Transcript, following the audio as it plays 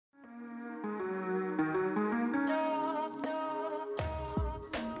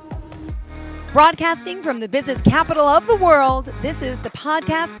Broadcasting from the business capital of the world, this is the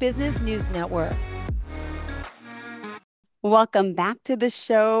Podcast Business News Network. Welcome back to the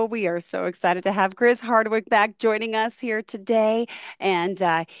show. We are so excited to have Chris Hardwick back joining us here today. And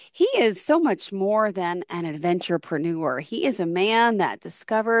he is so much more than an adventurepreneur. He is a man that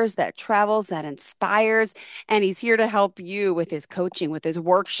discovers, that travels, that inspires, and he's here to help you with his coaching, with his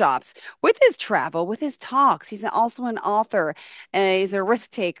workshops, with his travel, with his talks. He's also an author, he's a risk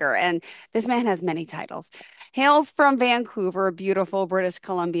taker, and this man has many titles. Hails from Vancouver, beautiful British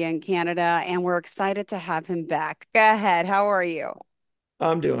Columbia in Canada, and we're excited to have him back. Go ahead. How are you?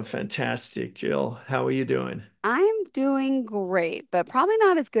 I'm doing fantastic, Jill. How are you doing? I'm doing great, but probably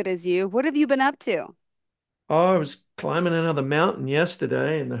not as good as you. What have you been up to? Oh, I was climbing another mountain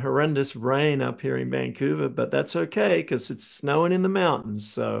yesterday in the horrendous rain up here in Vancouver, but that's okay because it's snowing in the mountains.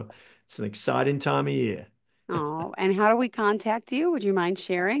 So it's an exciting time of year. Oh, and how do we contact you? Would you mind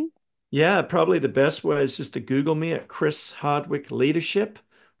sharing? Yeah, probably the best way is just to Google me at Chris Hardwick Leadership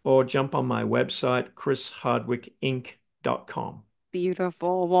or jump on my website, chrishardwickinc.com.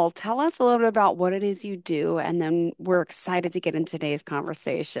 Beautiful. Well, tell us a little bit about what it is you do, and then we're excited to get into today's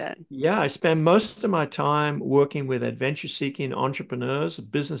conversation. Yeah, I spend most of my time working with adventure-seeking entrepreneurs,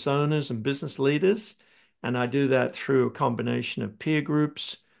 business owners, and business leaders. And I do that through a combination of peer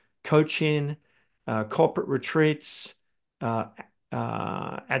groups, coaching, corporate retreats, uh,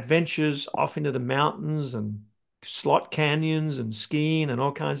 adventures off into the mountains and slot canyons and skiing and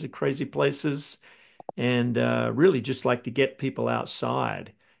all kinds of crazy places. And really just like to get people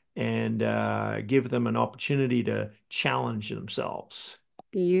outside and give them an opportunity to challenge themselves.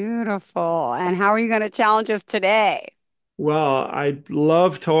 Beautiful. And how are you going to challenge us today? Well, I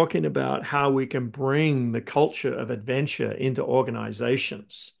love talking about how we can bring the culture of adventure into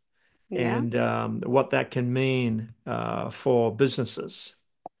organizations Yeah. and what that can mean for businesses.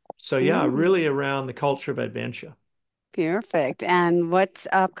 So, yeah, really Mm, around the culture of adventure. perfect. And what's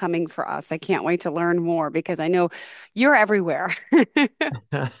upcoming for us? I can't wait to learn more because I know you're everywhere.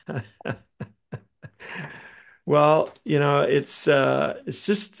 Well, it's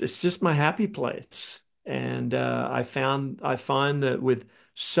just my happy place. And I find that with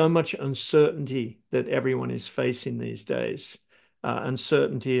so much uncertainty that everyone is facing these days,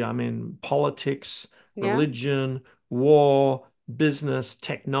 uncertainty, I mean politics, Yeah. religion, war, business,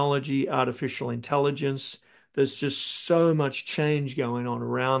 technology, artificial intelligence. There's just so much change going on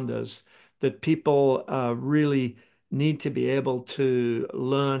around us that people really need to be able to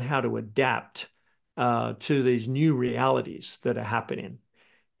learn how to adapt to these new realities that are happening.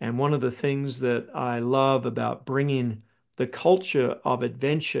 And one of the things that I love about bringing the culture of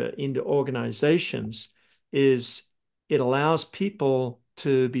adventure into organizations is it allows people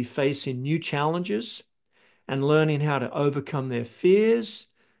to be facing new challenges and learning how to overcome their fears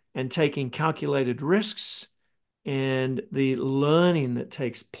and taking calculated risks and the learning that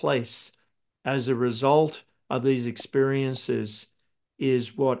takes place as a result of these experiences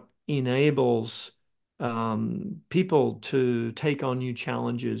is what enables people to take on new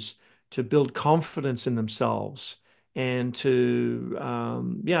challenges, to build confidence in themselves, and to,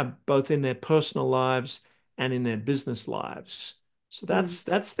 yeah, both in their personal lives and in their business lives. So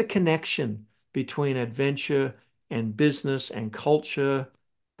that's the connection between adventure and business and culture.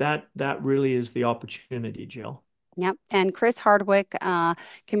 That really is the opportunity, Jill. Yep. And Chris Hardwick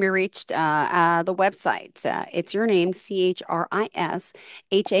can be reached the website. It's your name, ChrisHardwick,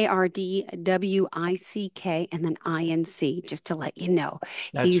 and then INC, just to let you know.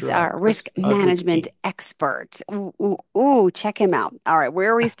 That's He's right. a risk Chris Hardwick management Inc. expert. Ooh, ooh, ooh, check him out. All right,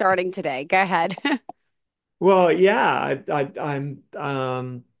 where are we starting today? Go ahead. Well, yeah, I'm,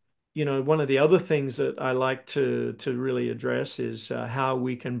 one of the other things that I like to really address is how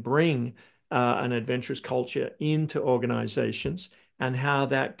we can bring an adventurous culture into organizations and how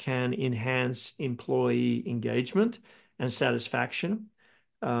that can enhance employee engagement and satisfaction.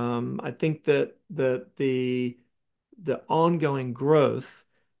 I think that the ongoing growth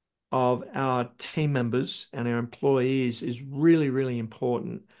of our team members and our employees is really, really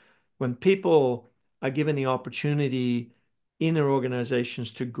important. When people are given the opportunity in their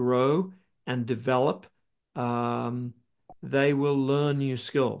organizations to grow and develop, um, they will learn new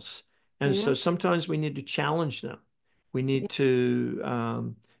skills. And Yeah. so sometimes we need to challenge them. We need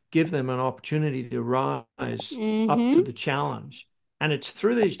to give them an opportunity to rise up Mm-hmm. to the challenge. And it's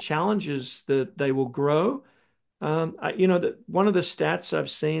through these challenges that they will grow that one of the stats I've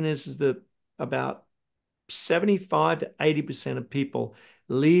seen is that about 75 to 80% of people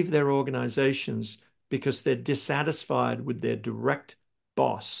leave their organizations because they're dissatisfied with their direct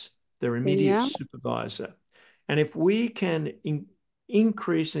boss, their immediate Yeah. supervisor. And if we can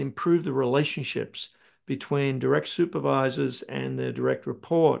increase and improve the relationships between direct supervisors and their direct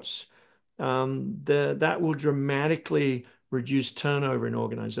reports, that will dramatically reduce turnover in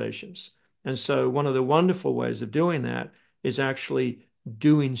organizations. And so one of the wonderful ways of doing that is actually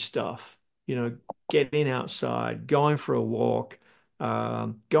doing stuff, getting outside, going for a walk,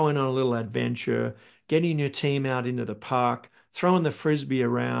 going on a little adventure, getting your team out into the park, throwing the frisbee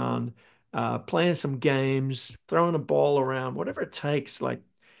around, playing some games, throwing a ball around, whatever it takes. Like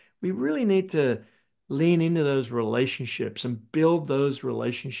we really need to lean into those relationships and build those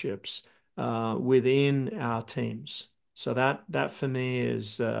relationships within our teams. So that for me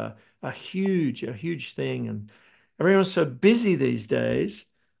is a huge thing. And everyone's so busy these days.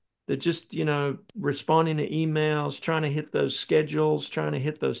 They're just, responding to emails, trying to hit those schedules, trying to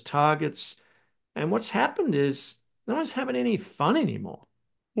hit those targets. And what's happened is no one's having any fun anymore.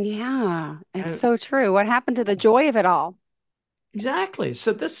 Yeah, it's And so true. What happened to the joy of it all? exactly.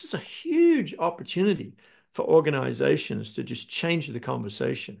 So this is a huge opportunity for organizations to just change the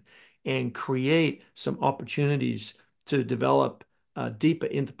conversation and create some opportunities to develop deeper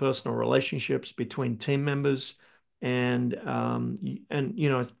interpersonal relationships between team members. And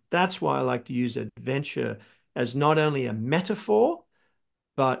that's why I like to use adventure as not only a metaphor,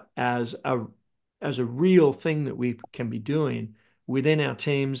 but as a real thing that we can be doing within our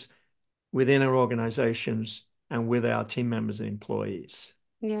teams, within our organizations, and with our team members and employees.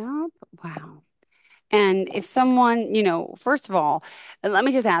 Yeah. Wow. And if someone, first of all, let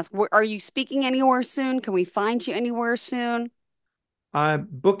me just ask, are you speaking anywhere soon? Can we find you anywhere soon? I'm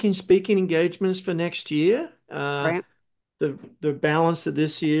booking speaking engagements for next year. Right. The balance of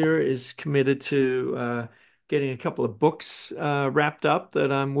this year is committed to getting a couple of books wrapped up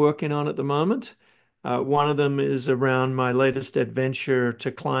that I'm working on at the moment. One of them is around my latest adventure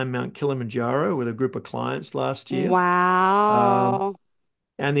to climb Mount Kilimanjaro with a group of clients last year. Um, Wow.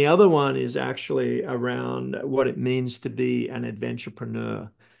 and the other one is actually around what it means to be an adventurepreneur,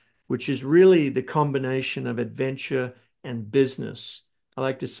 which is really the combination of adventure and business. I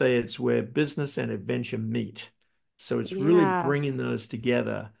like to say it's where business and adventure meet. So it's really Yeah. bringing those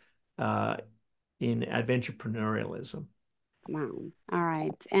together uh, in adventurepreneurialism. Wow. All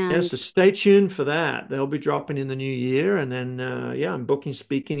right. Yeah, And so stay tuned for that. They'll be dropping in the new year. And then, yeah, I'm booking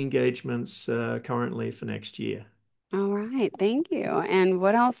speaking engagements currently for next year. all right. Thank you. And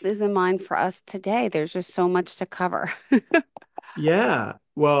what else is in mind for us today? There's just so much to cover. Yeah.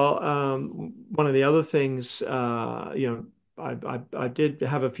 Well, one of the other things, I did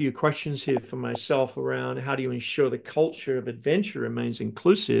have a few questions here for myself around how do you ensure the culture of adventure remains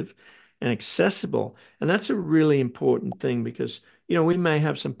inclusive and accessible? And that's a really important thing because, we may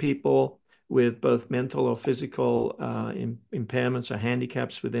have some people with both mental or physical impairments or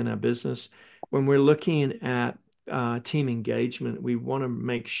handicaps within our business. When we're looking at team engagement, we want to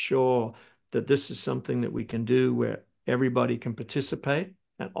make sure that this is something that we can do where everybody can participate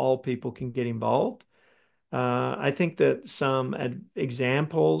and all people can get involved. I think that some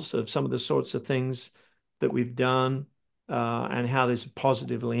examples of some of the sorts of things that we've done and how this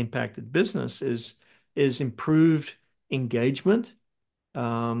positively impacted business is improved engagement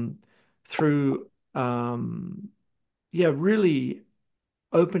um, through really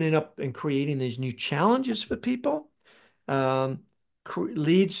opening up and creating these new challenges for people um,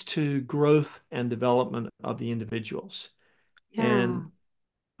 leads to growth and development of the individuals. Yeah. And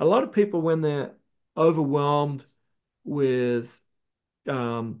a lot of people, when they're overwhelmed with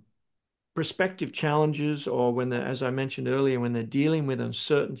um, prospective challenges, or when they're, as I mentioned earlier, when they're dealing with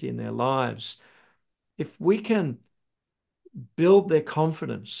uncertainty in their lives, if we can build their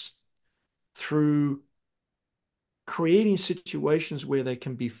confidence through creating situations where they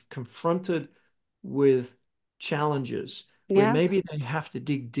can be confronted with challenges, where Yeah. maybe they have to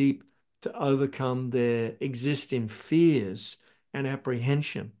dig deep to overcome their existing fears and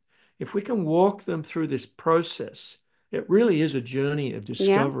apprehension. If we can walk them through this process, it really is a journey of Yeah.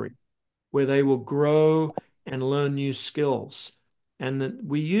 discovery where they will grow and learn new skills. And that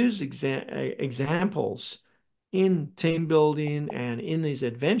we use examples in team building and in these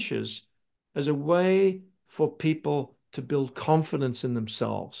adventures as a way for people to build confidence in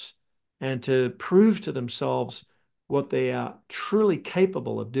themselves and to prove to themselves what they are truly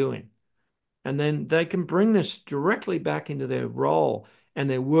capable of doing. And then they can bring this directly back into their role and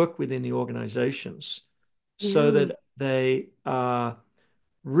their work within the organizations so Yeah. that they are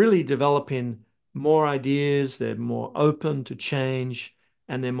really developing more ideas, they're more open to change,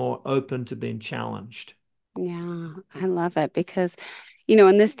 and they're more open to being challenged. Yeah. I love it because,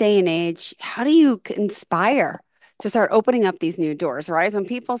 in this day and age, how do you inspire to start opening up these new doors, right? When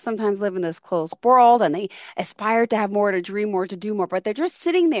people sometimes live in this closed world and they aspire to have more, to dream more, to do more, but they're just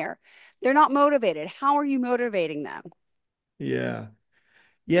sitting there. They're not motivated. How are you motivating them? Yeah.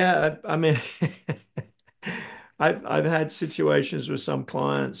 Yeah, I mean, I've had situations with some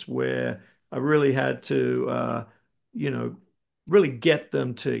clients where I really had to, you know, really get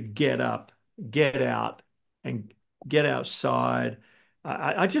them to get up, get out, and get outside.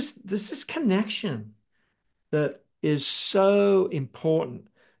 I just there's this connection that is so important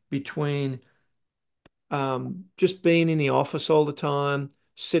between just being in the office all the time,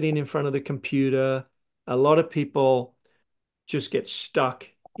 sitting in front of the computer. A lot of people just get stuck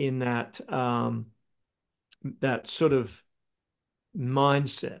in that sort of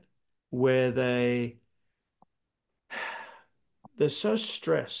mindset where they're so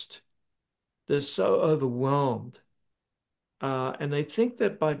stressed, they're so overwhelmed, and they think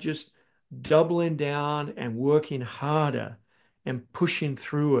that by just doubling down and working harder and pushing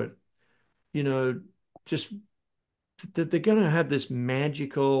through it, you know, just that they're going to have this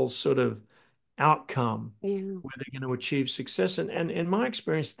magical sort of outcome Yeah. where they're going to achieve success. And in my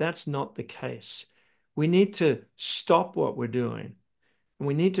experience, that's not the case. We need to stop what we're doing and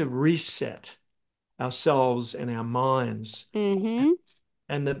we need to reset ourselves and our minds. Mm-hmm.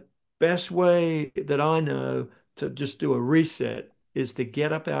 And the best way that I know to just do a reset is to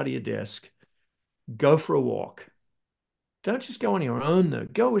get up out of your desk, go for a walk. Don't just go on your own, though.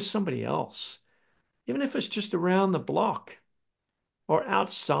 Go with somebody else, even if it's just around the block or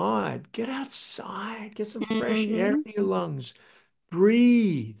outside. Get outside, get some fresh air Mm-hmm. in your lungs,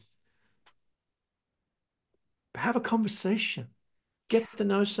 breathe, have a conversation, get to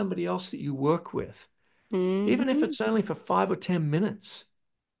know somebody else that you work with, even if Mm-hmm. it's only for 5 or 10 minutes.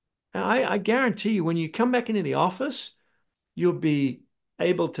 And I guarantee you, when you come back into the office, you'll be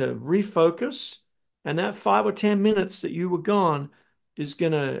able to refocus, and that 5 or 10 minutes that you were gone is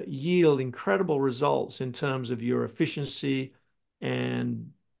going to yield incredible results in terms of your efficiency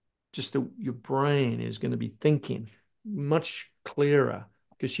and just your brain is going to be thinking much clearer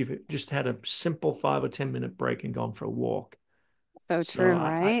because you've just had a simple 5 or 10 minute break and gone for a walk. So So true,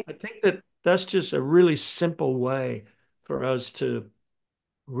 right? I think that that's just a really simple way for us to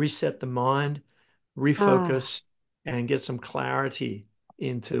reset the mind, Ah. refocus, and get some clarity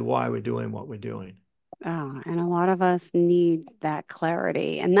into why we're doing what we're doing. Oh, and a lot of us need that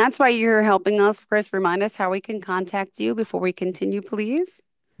clarity. And that's why you're helping us, Chris. Remind us how we can contact you before we continue, please.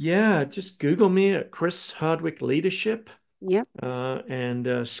 Yeah, just Google me at Chris Hardwick Leadership Yep.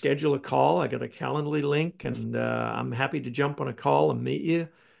 and schedule a call. I got a Calendly link, and I'm happy to jump on a call and meet you.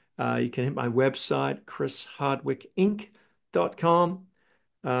 You can hit my website, chrishardwickinc.com.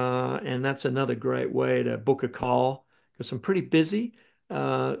 And that's another great way to book a call because I'm pretty busy.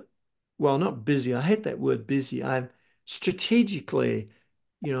 Uh, well, not busy. I hate that word busy. I'm strategically,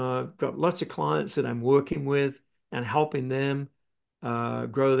 I've got lots of clients that I'm working with and helping them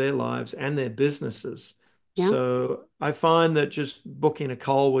grow their lives and their businesses. Yeah. So I find that just booking a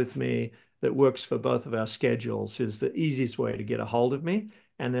call with me that works for both of our schedules is the easiest way to get a hold of me.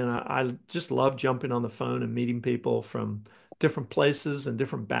 And then I just love jumping on the phone and meeting people from different places and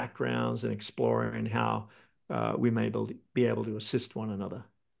different backgrounds and exploring how we may be able to assist one another.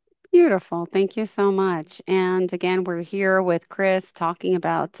 Beautiful. Thank you so much. And again, we're here with Chris talking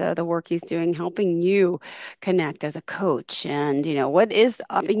about the work he's doing, helping you connect as a coach. And, what is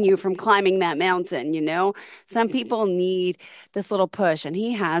stopping you from climbing that mountain? Some people need this little push, and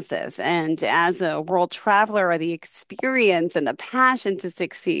he has this. And as a world traveler, the experience and the passion to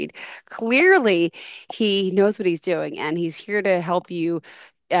succeed, clearly he knows what he's doing, and he's here to help you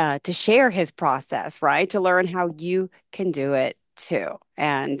to share his process, right? To learn how you can do it too.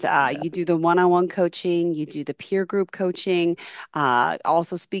 And Yeah. you do the one-on-one coaching, you do the peer group coaching,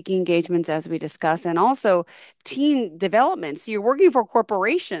 also speaking engagements as we discussed, and also team development. So you're working for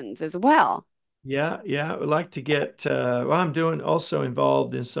corporations as well. Yeah, yeah. I would like to get, well, I'm doing also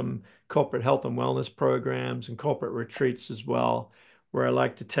involved in some corporate health and wellness programs and corporate retreats as well, where I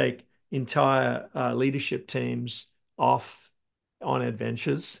like to take entire leadership teams off on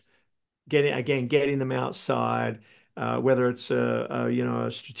adventures, getting them outside, whether it's a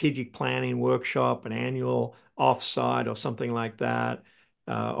strategic planning workshop, an annual offsite or something like that,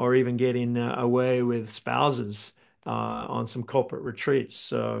 or even getting away with spouses on some corporate retreats.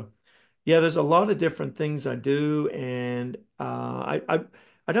 So yeah, there's a lot of different things I do, and I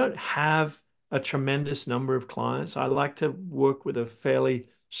don't have a tremendous number of clients. I like to work with a fairly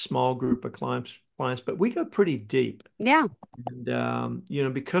small group of clients, but we go pretty deep. Yeah. And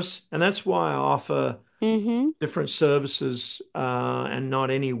and that's why I offer Mm-hmm. different services and not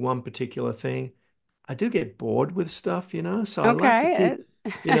any one particular thing. I do get bored with stuff, so I like to Okay. keep,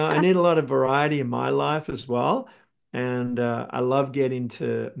 I need a lot of variety in my life as well. And I love getting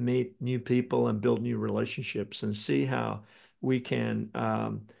to meet new people and build new relationships and see how we can,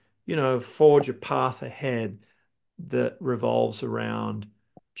 forge a path ahead that revolves around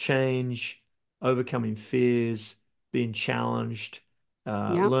change, overcoming fears, being challenged,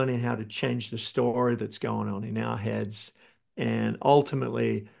 Yep. learning how to change the story that's going on in our heads, and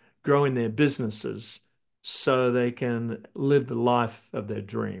ultimately growing their businesses so they can live the life of their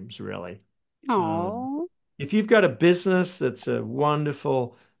dreams, really. Um, Oh, if you've got a business that's a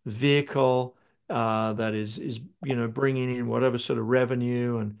wonderful vehicle that is bringing in whatever sort of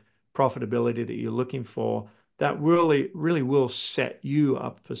revenue and profitability that you're looking for, that really will set you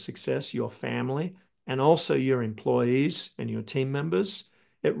up for success, your family, and also your employees and your team members.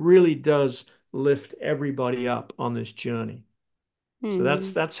 It really does lift everybody up on this journey. So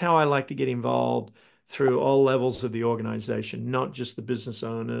that's hmm. that's how I like to get involved through all levels of the organization, not just the business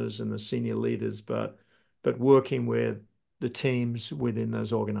owners and the senior leaders, but working with the teams within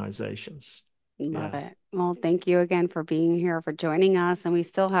those organizations. Love Yeah. it. Well, thank you again for being here, for joining us. And we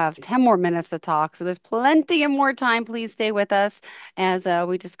still have 10 more minutes to talk. So there's plenty of more time. Please stay with us as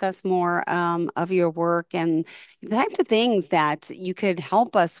we discuss more of your work and the types of things that you could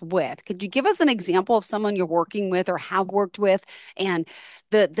help us with. Could you give us an example of someone you're working with or have worked with and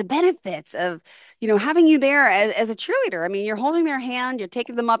the benefits of, having you there as a cheerleader? I mean, you're holding their hand, you're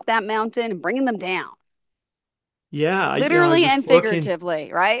taking them up that mountain and bringing them down, Yeah, I literally was and working.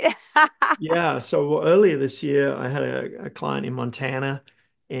 figuratively, right? Yeah, so earlier this year, I had a client in Montana,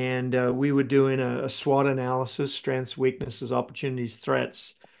 and we were doing a SWOT analysis, strengths, weaknesses, opportunities,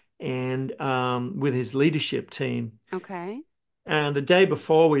 threats, and with his leadership team. Okay. And the day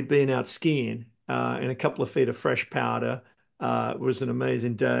before, we'd been out skiing in a couple of feet of fresh powder. It was an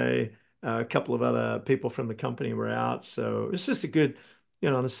amazing day. A couple of other people from the company were out. So it was just a good,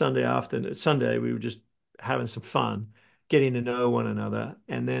 on a Sunday afternoon, Sunday, we were just having some fun, getting to know one another.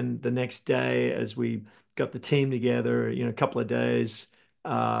 And then the next day, as we got the team together, a couple of days,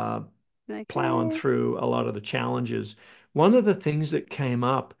 uh, plowing Okay. through a lot of the challenges. One of the things that came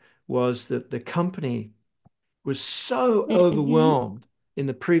up was that the company was so Hmm. overwhelmed in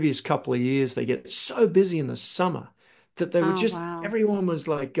the previous couple of years. They get so busy in the summer that they were Oh, just, wow. everyone was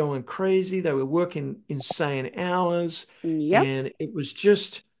like going crazy. They were working insane hours. Yep. And it was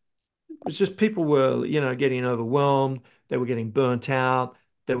just people were, getting overwhelmed. They were getting burnt out.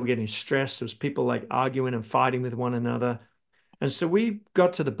 They were getting stressed. There was people like arguing and fighting with one another. And so we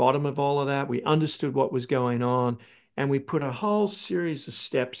got to the bottom of all of that. We understood what was going on, and we put a whole series of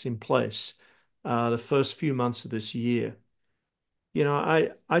steps in place the first few months of this year.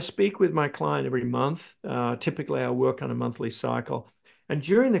 I speak with my client every month. Typically, I work on a monthly cycle. And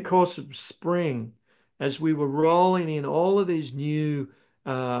during the course of spring, as we were rolling in all of these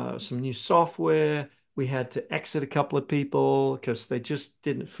some new software, we had to exit a couple of people because they just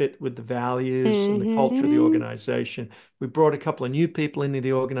didn't fit with the values and the culture of the Hmm. organization. We brought a couple of new people into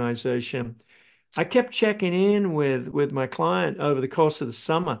the organization. I kept checking in with my client over the course of the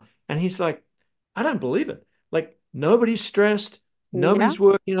summer, and he's like, I don't believe it. Like nobody's stressed, Yeah. nobody's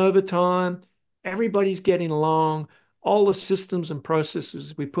working overtime, everybody's getting along. All the systems and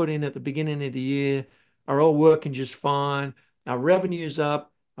processes we put in at the beginning of the year are all working just fine. Our revenue's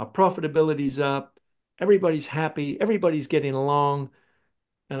up, our profitability's up, everybody's happy, everybody's getting along.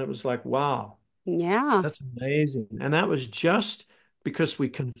 And it was like, wow. Yeah. That's amazing. And that was just because we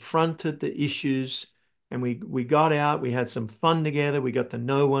confronted the issues and we got out, we had some fun together, we got to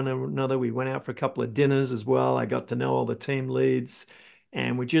know one another. We went out for a couple of dinners as well. I got to know all the team leads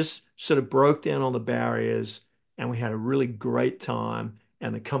and we just sort of broke down all the barriers and we had a really great time.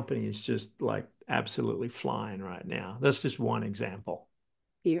 And the company is just like absolutely flying right now. That's just one example.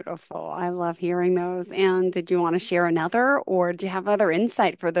 Beautiful. I love hearing those. And did you want to share another, or do you have other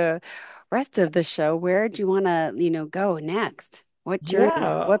insight for the rest of the show? Where do you want to, go next? What journey?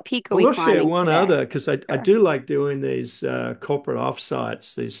 Yeah, What peak I are we will share climbing one today? other because I Sure. do like doing these corporate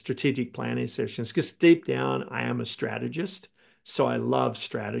offsites, these strategic planning sessions, because deep down I am a strategist, so I love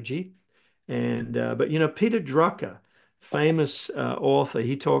strategy. And but Peter Drucker, famous author,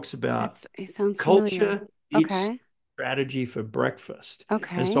 he talks about It sounds familiar. culture eats Okay. strategy for breakfast.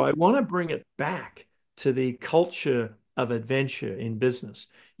 And so Okay. I want to bring it back to the culture of adventure in business.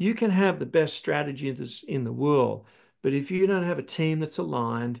 You can have the best strategy in the world, but if you don't have a team that's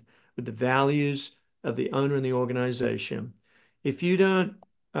aligned with the values of the owner and the organization, if you don't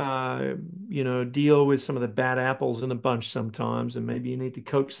deal with some of the bad apples in the bunch sometimes, and maybe you need to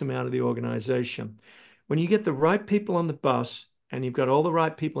coax them out of the organization. When you get the right people on the bus and you've got all the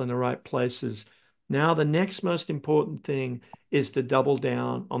right people in the right places, Now, the next most important thing is to double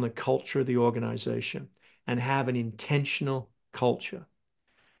down on the culture of the organization and have an intentional culture.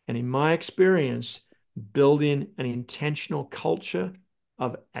 And in my experience, building an intentional culture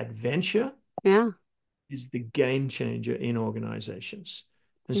of adventure Yeah. is the game changer in organizations.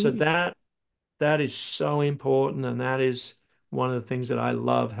 And so Mm, that is so important, and that is one of the things that I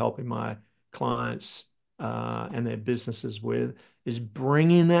love helping my clients and their businesses with is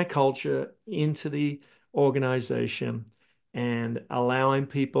bringing that culture into the organization and allowing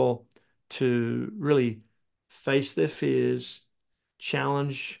people to really face their fears,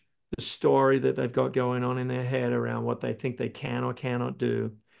 challenge the story that they've got going on in their head around what they think they can or cannot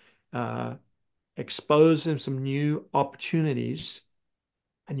do, uh, expose them some new opportunities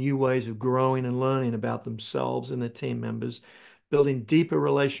and new ways of growing and learning about themselves and their team members, building deeper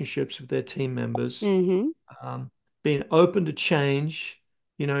relationships with their team members, hmm um, being open to change.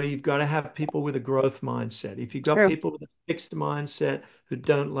 You know, you've got to have people with a growth mindset. If you've got True. people with a fixed mindset who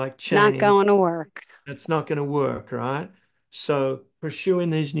don't like Not change, going to work. that's not going to work, right? So pursuing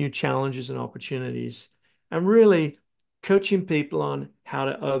these new challenges and opportunities and really coaching people on how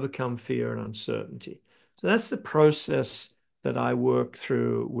to overcome fear and uncertainty. So that's the process that I work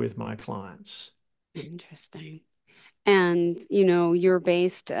through with my clients. Interesting. And, you're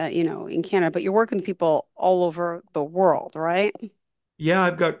based, in Canada, but you're working with people all over the world, right? Yeah,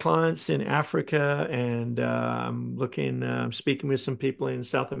 I've got clients in Africa and I'm speaking with some people in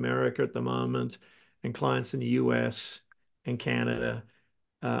South America at the moment and clients in the US and Canada.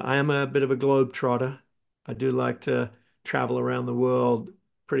 I am a bit of a globetrotter. I do like to travel around the world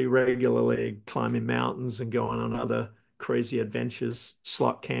pretty regularly, climbing mountains and going on other crazy adventures,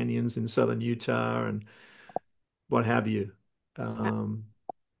 slot canyons in southern Utah and what have you. Um,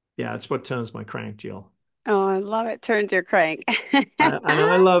 yeah, it's what turns my crank, Jill. Oh, I love it. Turns your crank. And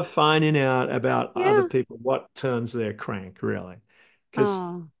I love finding out about other Yeah. people, what turns their crank, really. Because,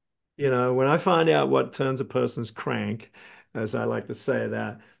 Oh, when I find out what turns a person's crank, as I like to say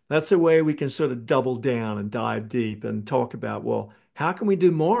that, that's a way we can sort of double down and dive deep and talk about, well, how can we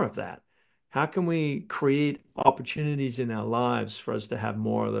do more of that? How can we create opportunities in our lives for us to have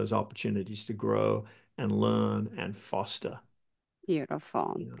more of those opportunities to grow and learn and foster?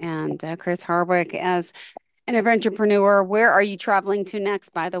 beautiful. You know? And Chris Hardwick, as an entrepreneur, where are you traveling to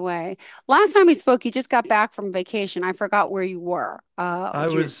next, by the way? Last time we spoke, you just got back from vacation. I forgot where you were. I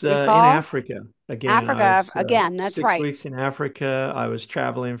Do you was in recall? Africa again. I Africa, was again, that's 6 weeks right. in Africa. I was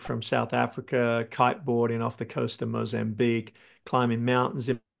traveling from South Africa, kiteboarding off the coast of Mozambique, climbing mountains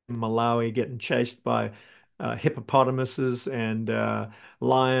in Malawi, getting chased by hippopotamuses and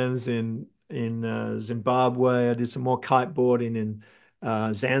lions in Zimbabwe. I did some more kiteboarding in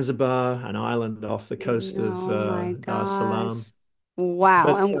Zanzibar, an island off the coast of Oh my Dar es Salaam. gosh.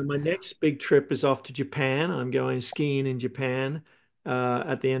 Wow. But And my next big trip is off to Japan. I'm going skiing in Japan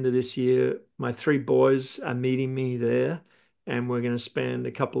at the end of this year. My three boys are meeting me there, and we're going to spend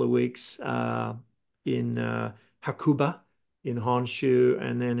a couple of weeks in Hakuba in Honshu,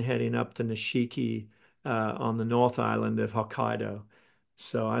 and then heading up to Nishiki on the North Island of Hokkaido.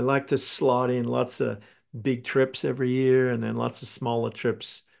 So I like to slot in lots of big trips every year, and then lots of smaller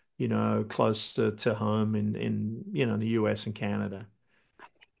trips, closer to home in the US and Canada.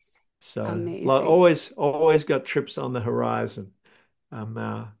 So amazing. always got trips on the horizon. I'm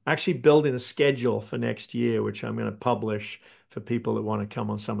actually building a schedule for next year, which I'm going to publish for people that want to come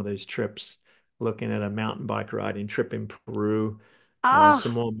on some of these trips. Looking at a mountain bike riding trip in Peru,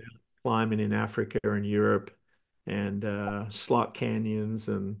 some Ah, more mountain climbing in Africa and Europe, and slot canyons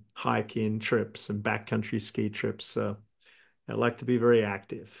and hiking trips and backcountry ski trips. So I like to be very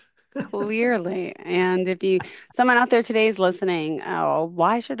active. clearly. And if someone out there today is listening, oh,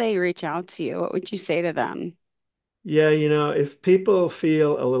 why should they reach out to you? What would you say to them? Yeah, if people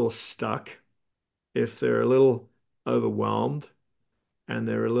feel a little stuck, if they're a little overwhelmed and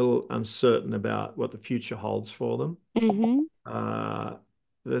they're a little uncertain about what the future holds for them, Mm-hmm. uh,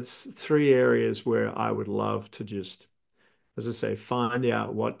 that's three areas where I would love to just, as I say, find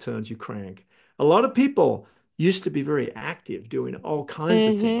out what turns you crank. A lot of people used to be very active doing all kinds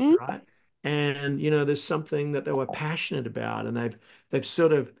of things, Mm-hmm. right? And there's something that they were passionate about, and they've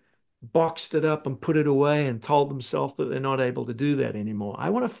sort of boxed it up and put it away and told themselves that they're not able to do that anymore. I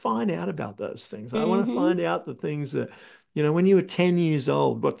want to find out about those things. I want to Mm-hmm. find out the things that, when you were 10 years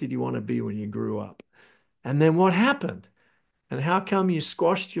old, what did you want to be when you grew up? And then what happened? And how come you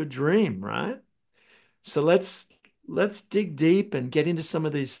squashed your dream, right? So let's dig deep and get into some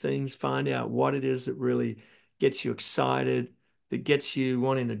of these things, find out what it is that really gets you excited, that gets you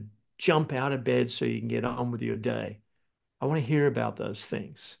wanting to jump out of bed so you can get on with your day. I want to hear about those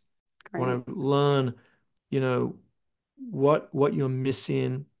things. I Right. want to learn, you know, what you're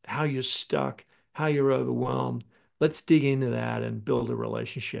missing, how you're stuck, how you're overwhelmed. Let's dig into that and build a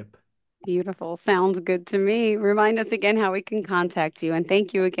relationship. Beautiful. Sounds good to me. Remind us again how we can contact you. And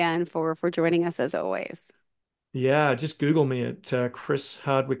thank you again for joining us as always. Yeah, just Google me at Chris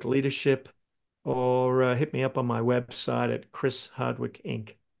Hardwick Leadership, or hit me up on my website at Chris Hardwick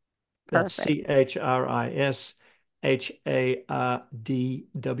Inc. That's Perfect.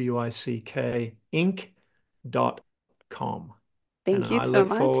 CHRISHARDWICK Inc.com. And Thank you I so look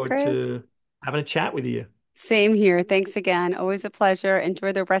much, forward Chris. to having a chat with you. Same here. Thanks again. Always a pleasure.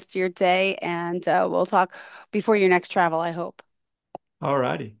 Enjoy the rest of your day, and we'll talk before your next travel, I hope. All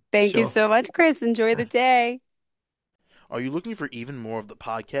righty. Thank you Sure. so much, Chris. Enjoy the day. Are you looking for even more of the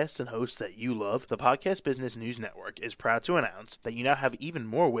podcasts and hosts that you love? The Podcast Business News Network is proud to announce that you now have even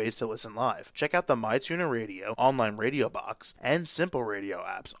more ways to listen live. Check out the MyTuner Radio, online radio box, and Simple Radio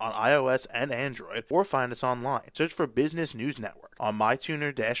apps on iOS and Android, or find us online. Search for Business News Network on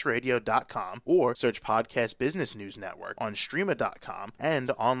mytuner-radio.com, or search Podcast Business News Network on streama.com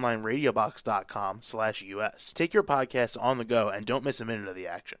and onlineradiobox.com/US. Take your podcast on the go and don't miss a minute of the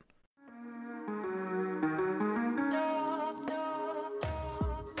action.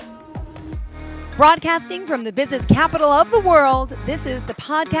 Broadcasting from the business capital of the world, this is the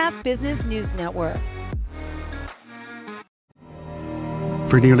Podcast Business News Network.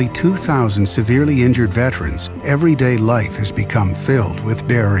 For nearly 2,000 severely injured veterans, everyday life has become filled with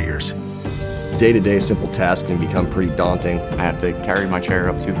barriers. Day-to-day simple tasks can become pretty daunting. I have to carry my chair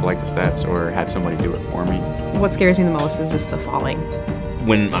up 2 flights of steps or have somebody do it for me. What scares me the most is just the falling.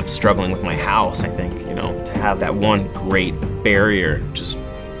 When I'm struggling with my house, I think, to have that one great barrier just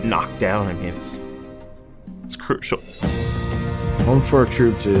knocked down, it's crucial. Home for Our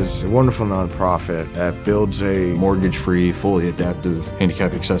Troops is a wonderful nonprofit that builds a mortgage-free, fully adaptive,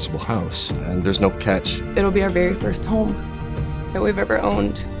 handicap-accessible house. And there's no catch. It'll be our very first home that we've ever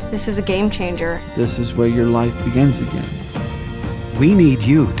owned. This is a game changer. This is where your life begins again. We need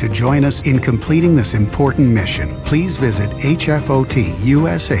you to join us in completing this important mission. Please visit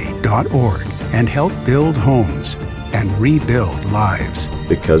hfotusa.org and help build homes and rebuild lives.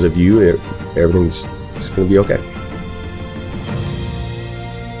 Because of you, everything's going to be okay.